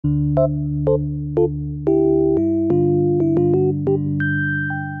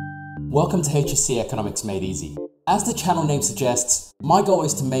Welcome to HSC Economics Made Easy. As the channel name suggests, my goal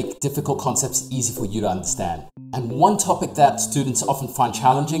is to make difficult concepts easy for you to understand. And one topic that students often find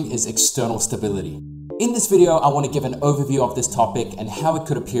challenging is external stability. In this video, I want to give an overview of this topic and how it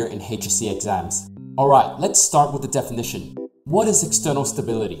could appear in HSC exams. Alright, let's start with the definition. What is external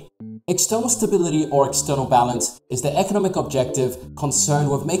stability? External stability or external balance is the economic objective concerned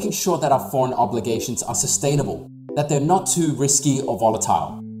with making sure that our foreign obligations are sustainable, that they're not too risky or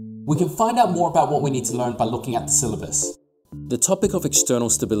volatile. We can find out more about what we need to learn by looking at the syllabus. The topic of external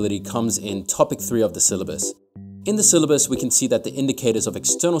stability comes in topic 3 of the syllabus. In the syllabus, we can see that the indicators of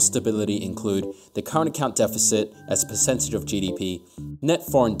external stability include the current account deficit as a percentage of GDP, net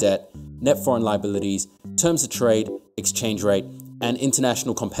foreign debt, net foreign liabilities, terms of trade, exchange rate, and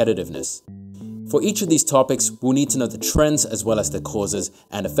international competitiveness. For each of these topics, we'll need to know the trends as well as their causes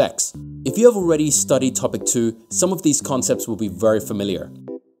and effects. If you have already studied topic 2, some of these concepts will be very familiar.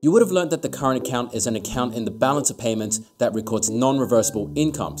 You would have learned that the current account is an account in the balance of payments that records non-reversible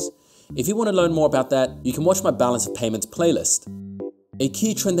incomes. If you want to learn more about that, you can watch my balance of payments playlist. A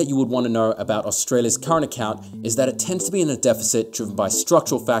key trend that you would want to know about Australia's current account is that it tends to be in a deficit driven by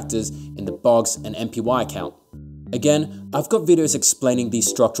structural factors in the BOGS and MPY account. Again, I've got videos explaining these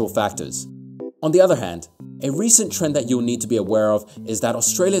structural factors. On the other hand, a recent trend that you'll need to be aware of is that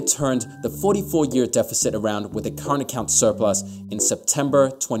Australia turned the 44-year deficit around with a current account surplus in September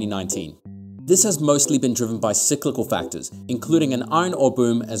 2019. This has mostly been driven by cyclical factors, including an iron ore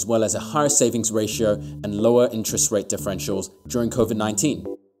boom as well as a higher savings ratio and lower interest rate differentials during COVID-19.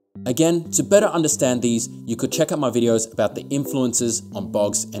 Again, to better understand these, you could check out my videos about the influences on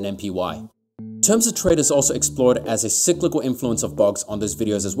BOGS and MPY. Terms of trade is also explored as a cyclical influence of BOGS on those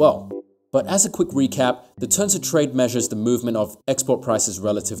videos as well. But as a quick recap, the terms of trade measures the movement of export prices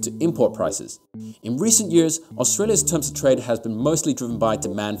relative to import prices. In recent years, Australia's terms of trade has been mostly driven by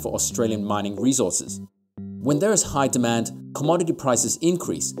demand for Australian mining resources. When there is high demand, commodity prices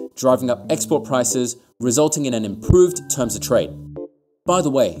increase, driving up export prices, resulting in an improved terms of trade. By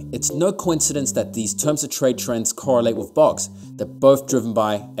the way, it's no coincidence that these terms of trade trends correlate with BOGS. They're both driven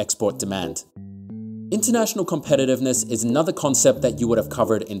by export demand. International competitiveness is another concept that you would have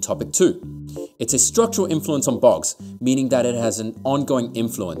covered in topic 2. It's a structural influence on BOGS, meaning that it has an ongoing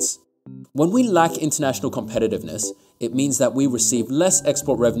influence. When we lack international competitiveness, it means that we receive less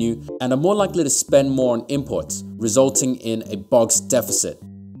export revenue and are more likely to spend more on imports, resulting in a BOGS deficit.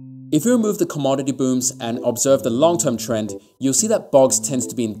 If you remove the commodity booms and observe the long-term trend, you'll see that BOGS tends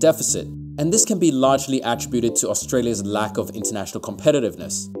to be in deficit, and this can be largely attributed to Australia's lack of international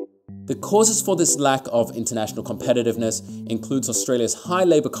competitiveness. The causes for this lack of international competitiveness includes Australia's high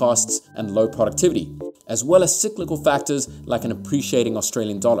labour costs and low productivity, as well as cyclical factors like an appreciating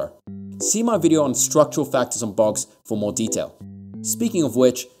Australian dollar. See my video on structural factors on BOGS for more detail. Speaking of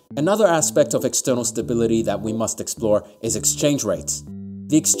which, another aspect of external stability that we must explore is exchange rates.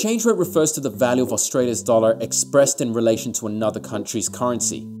 The exchange rate refers to the value of Australia's dollar expressed in relation to another country's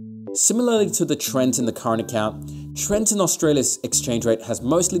currency. Similarly to the trends in the current account, trends in Australia's exchange rate has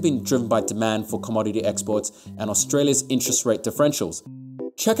mostly been driven by demand for commodity exports and Australia's interest rate differentials.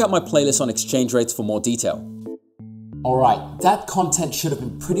 Check out my playlist on exchange rates for more detail. Alright, that content should have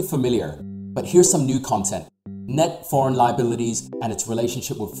been pretty familiar, but here's some new content. Net foreign liabilities and its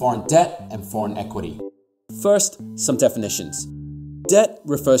relationship with foreign debt and foreign equity. First, some definitions. Debt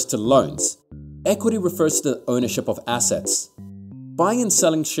refers to loans. Equity refers to the ownership of assets. Buying and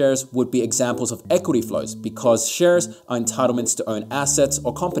selling shares would be examples of equity flows because shares are entitlements to own assets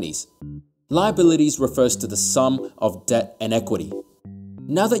or companies. Liabilities refers to the sum of debt and equity.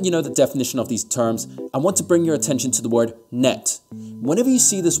 Now that you know the definition of these terms, I want to bring your attention to the word net. Whenever you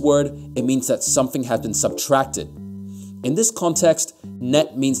see this word, it means that something has been subtracted. In this context,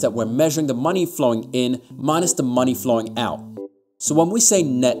 net means that we're measuring the money flowing in minus the money flowing out. So when we say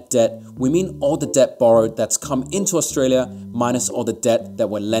net debt, we mean all the debt borrowed that's come into Australia minus all the debt that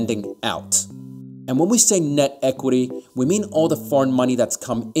we're lending out. And when we say net equity, we mean all the foreign money that's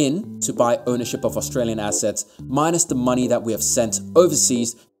come in to buy ownership of Australian assets minus the money that we have sent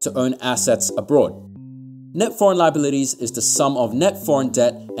overseas to own assets abroad. Net foreign liabilities is the sum of net foreign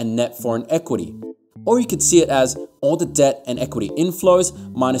debt and net foreign equity. Or you could see it as all the debt and equity inflows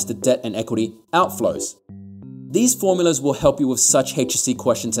minus the debt and equity outflows. These formulas will help you with such HSC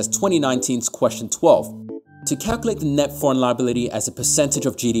questions as 2019's question 12. To calculate the net foreign liability as a percentage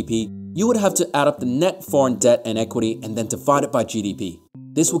of GDP, you would have to add up the net foreign debt and equity and then divide it by GDP.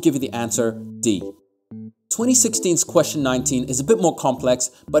 This will give you the answer D. 2016's question 19 is a bit more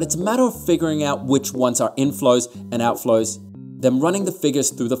complex, but it's a matter of figuring out which ones are inflows and outflows. then running the figures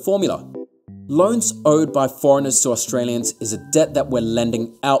through the formula. Loans owed by foreigners to Australians is a debt that we're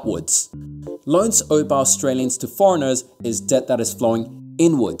lending outwards. Loans owed by Australians to foreigners is debt that is flowing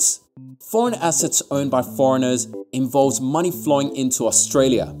inwards. Foreign assets owned by foreigners involves money flowing into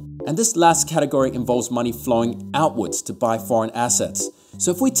Australia, and this last category involves money flowing outwards to buy foreign assets. So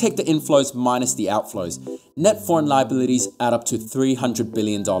if we take the inflows minus the outflows, net foreign liabilities add up to $300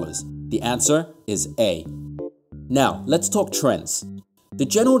 billion. The answer is A. Now, let's talk trends. The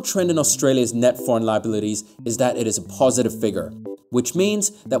general trend in Australia's net foreign liabilities is that it is a positive figure, which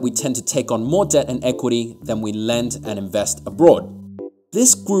means that we tend to take on more debt and equity than we lend and invest abroad.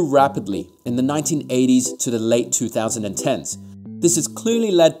 This grew rapidly in the 1980s to the late 2010s. This is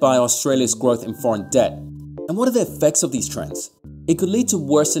clearly led by Australia's growth in foreign debt. And what are the effects of these trends? It could lead to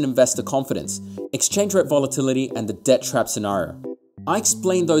worsened investor confidence, exchange rate volatility, and the debt trap scenario. I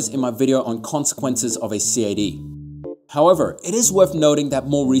explained those in my video on consequences of a CAD. However, it is worth noting that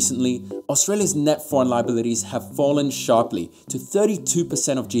more recently, Australia's net foreign liabilities have fallen sharply to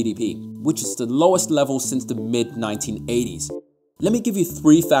 32% of GDP, which is the lowest level since the mid-1980s. Let me give you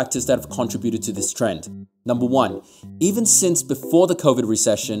 3 factors that have contributed to this trend. Number 1, even since before the COVID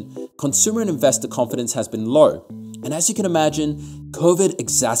recession, consumer and investor confidence has been low. And as you can imagine, COVID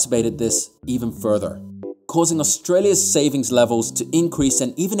exacerbated this even further, causing Australia's savings levels to increase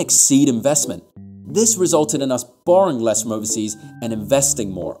and even exceed investment. This resulted in us borrowing less from overseas and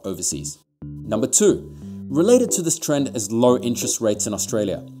investing more overseas. Number 2, related to this trend is low interest rates in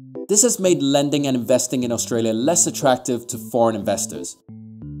Australia. This has made lending and investing in Australia less attractive to foreign investors.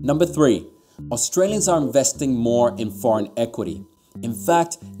 Number 3, Australians are investing more in foreign equity. In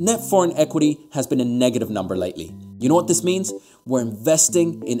fact, net foreign equity has been a negative number lately. You know what this means? We're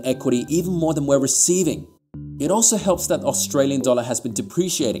investing in equity even more than we're receiving. It also helps that the Australian dollar has been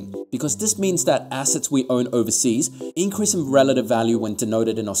depreciating, because this means that assets we own overseas increase in relative value when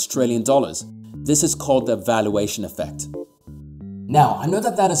denoted in Australian dollars. This is called the valuation effect. Now, I know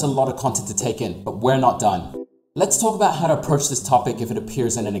that is a lot of content to take in, but we're not done. Let's talk about how to approach this topic if it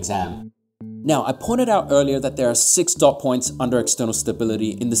appears in an exam. Now, I pointed out earlier that there are 6 dot points under external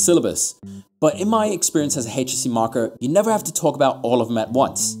stability in the syllabus, but in my experience as a HSC marker, you never have to talk about all of them at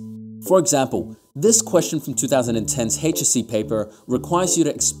once. For example, this question from 2010's HSC paper requires you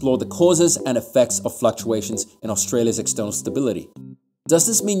to explore the causes and effects of fluctuations in Australia's external stability. Does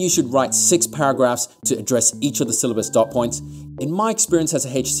this mean you should write 6 paragraphs to address each of the syllabus dot points? In my experience as a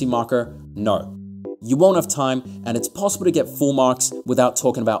HSC marker, no. You won't have time, and it's possible to get full marks without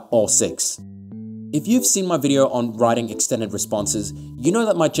talking about all 6. If you've seen my video on writing extended responses, you know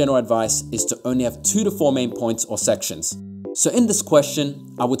that my general advice is to only have 2 to 4 main points or sections. So in this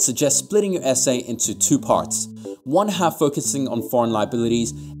question, I would suggest splitting your essay into 2 parts, one half focusing on foreign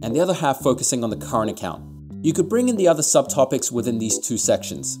liabilities and the other half focusing on the current account. You could bring in the other subtopics within these 2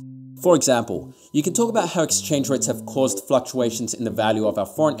 sections. For example, you can talk about how exchange rates have caused fluctuations in the value of our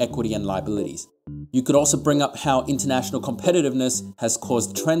foreign equity and liabilities. You could also bring up how international competitiveness has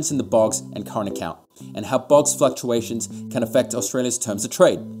caused trends in the BOGS and current account, and how BOGS fluctuations can affect Australia's terms of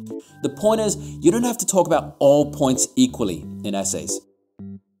trade. The point is, you don't have to talk about all points equally in essays.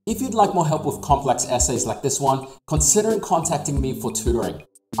 If you'd like more help with complex essays like this one, consider contacting me for tutoring.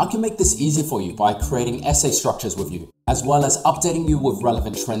 I can make this easy for you by creating essay structures with you, as well as updating you with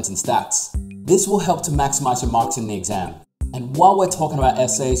relevant trends and stats. This will help to maximize your marks in the exam. And while we're talking about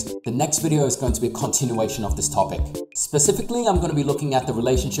essays, the next video is going to be a continuation of this topic. Specifically, I'm going to be looking at the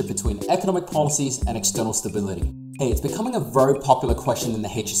relationship between economic policies and external stability. Hey, it's becoming a very popular question in the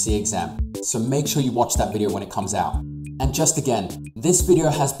HSC exam, so make sure you watch that video when it comes out. And just again, this video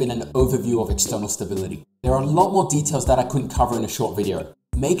has been an overview of external stability. There are a lot more details that I couldn't cover in a short video.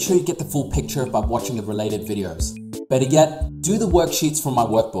 Make sure you get the full picture by watching the related videos. Better yet, do the worksheets from my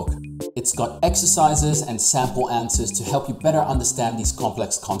workbook. It's got exercises and sample answers to help you better understand these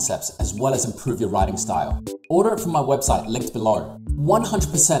complex concepts, as well as improve your writing style. Order it from my website linked below.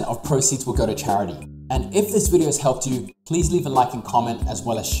 100% of proceeds will go to charity. And if this video has helped you, please leave a like and comment, as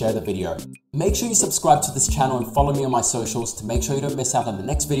well as share the video. Make sure you subscribe to this channel and follow me on my socials to make sure you don't miss out on the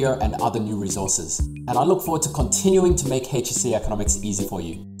next video and other new resources. And I look forward to continuing to make HSC economics easy for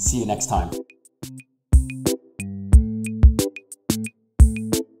you. See you next time.